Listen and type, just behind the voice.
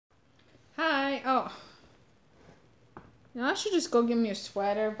Now I should just go get me a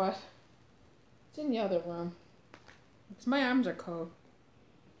sweater, but it's in the other room. Because my arms are cold.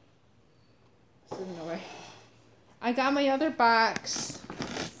 It's in the way. I got my other box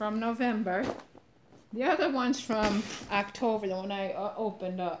from November. The other one's from October, the one I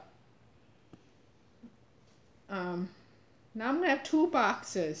opened up. Now I'm going to have 2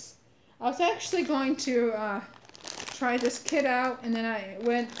 boxes. I was actually going to try this kit out, and then I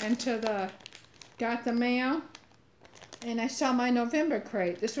went into got the mail, and I saw my November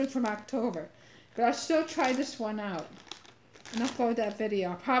crate. This one's from October. But I'll still try this one out and upload that video.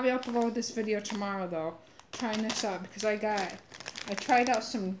 I'll probably upload this video tomorrow, though, trying this out, because I tried out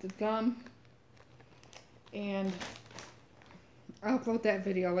some gum, and I'll upload that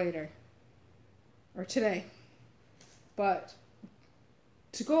video later, or today. But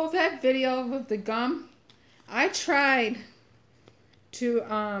to go with that video of the gum, I tried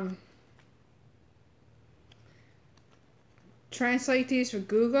to translate these with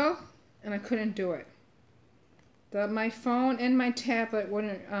Google, and I couldn't do it. My phone and my tablet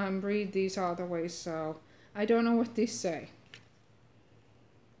wouldn't read these all the way, so I don't know what these say.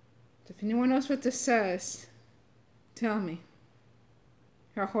 If anyone knows what this says, tell me.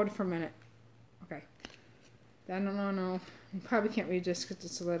 Here, I'll hold it for a minute. Okay. No. You probably can't read this because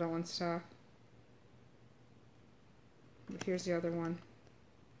it's little and stuff. But here's the other one.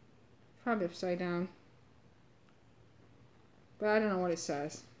 Probably upside down. But I don't know what it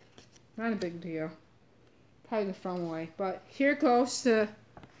says. Not a big deal. Probably the throw away. But here goes the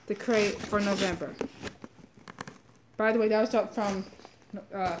crate for November. By the way, that was up from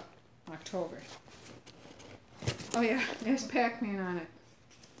October. Oh yeah, there's Pac-Man on it.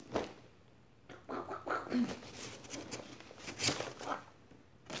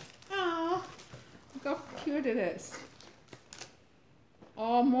 Oh, look how cute it is.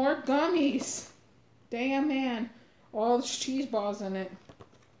 Oh, more gummies. Damn, man. All the cheese balls in it.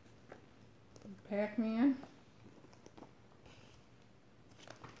 Pac-Man.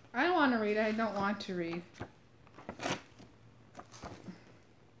 I don't want to read it. I don't want to read.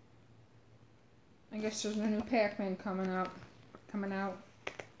 I guess there's a new Pac-Man coming out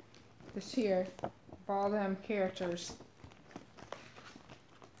this year. Of all them characters.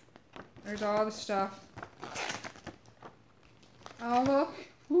 There's all the stuff. Oh, look.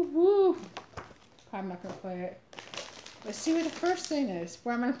 Woo woo. I'm not going to play it. Let's see what the first thing is.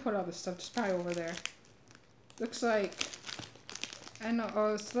 Where I'm going to put all this stuff. Just probably over there. Looks like, I know,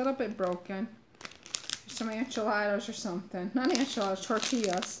 oh, it's a little bit broken. Some enchiladas or something. Not enchiladas,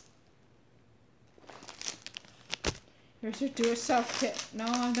 tortillas. Here's your do-it-self kit. No,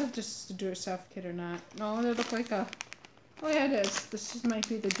 I don't know if this is the do-it-self kit or not. No, they look like a, oh yeah, it is. This might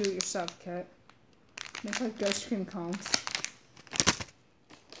be the do-it-yourself kit. Make like ice cream cones.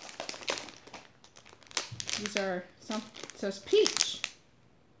 These are some, it says peach.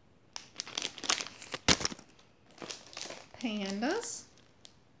 Pandas.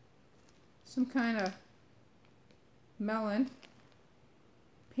 Some kind of melon.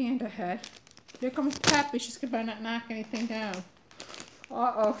 Panda head. Here comes Peppy. She's gonna not knock anything down.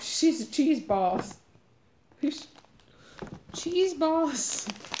 Uh-oh, she's the cheese balls. Cheese balls.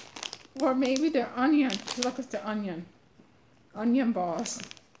 Or maybe they're onion. Look, it's the onion. Onion balls.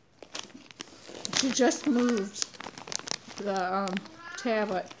 She just moved the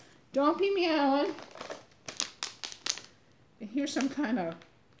tablet. Don't be meowing. And here's some kind of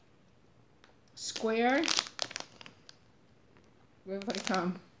square with like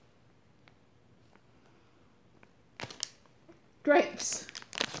grapes.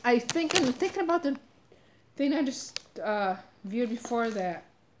 I'm thinking about the thing I just viewed before that.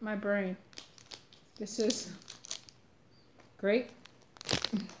 My brain. This is grape.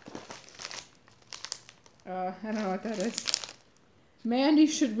 I don't know what that is. Mandy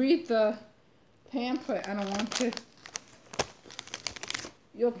should read the pamphlet. I don't want to.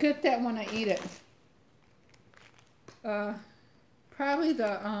 You'll get that when I eat it. Probably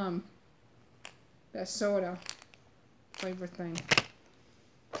the that soda flavor thing.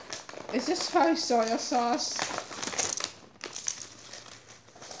 Is this probably soy sauce?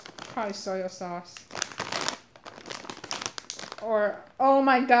 Probably soy sauce. Or, oh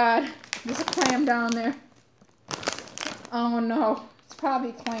my god, there's a clam down there. Oh no, it's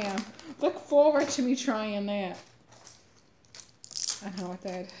probably clam. Look forward to me trying that. I don't know what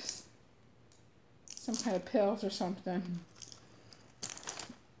that is. Some kind of pills or something.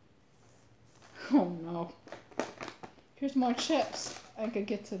 Oh no. Here's more chips. I could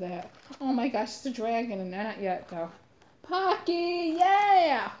get to that. Oh my gosh, it's a dragon, and not yet though. Pocky,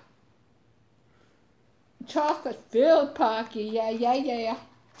 yeah! Chocolate filled Pocky, yeah.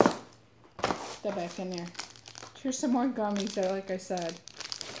 Put that back in there. Here's some more gummies that, like I said,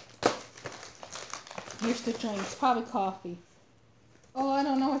 here's the drink. It's probably coffee. Oh, I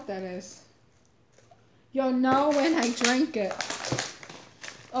don't know what that is. You'll know when I drink it.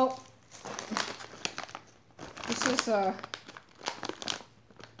 Oh. This is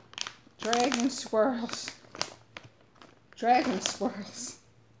Dragon Swirls. Dragon Swirls.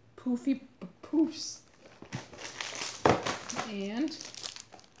 Poofy poofs. And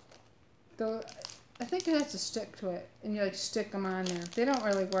I think it has a stick to it. And you like stick them on there. They don't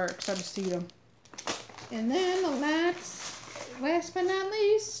really work, so I just eat them. And then the last but not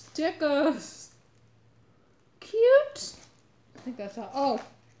least, stickers. Cute. I think that's all. Oh,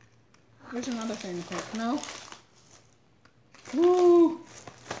 there's another thing I think. No? Ooh,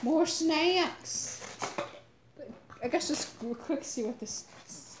 more snacks. I guess just quick see what this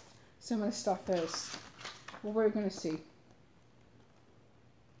some of the stuff is. Well, we're gonna see.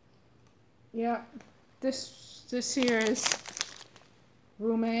 Yeah, this here is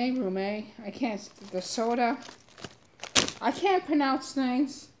Rume. I can't, the soda. I can't pronounce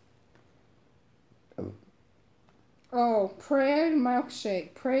things. Oh, Pride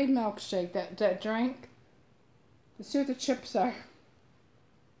milkshake, that drink. Let's see what the chips are.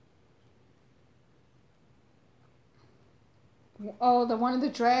 Oh, the one of the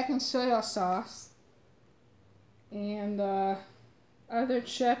dragon soy sauce. And the other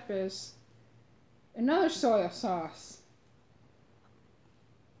chip is another soy sauce.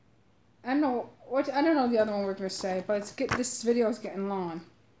 I don't know the other one we're gonna say, but this video is getting long.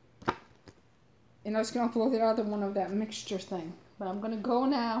 And I was gonna upload the other one of that mixture thing. But I'm gonna go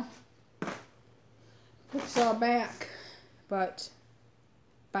now. Put this all back. But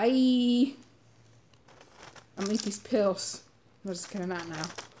bye. I'm gonna eat these pills. I'm just kidding, not now.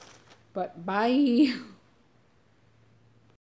 But bye.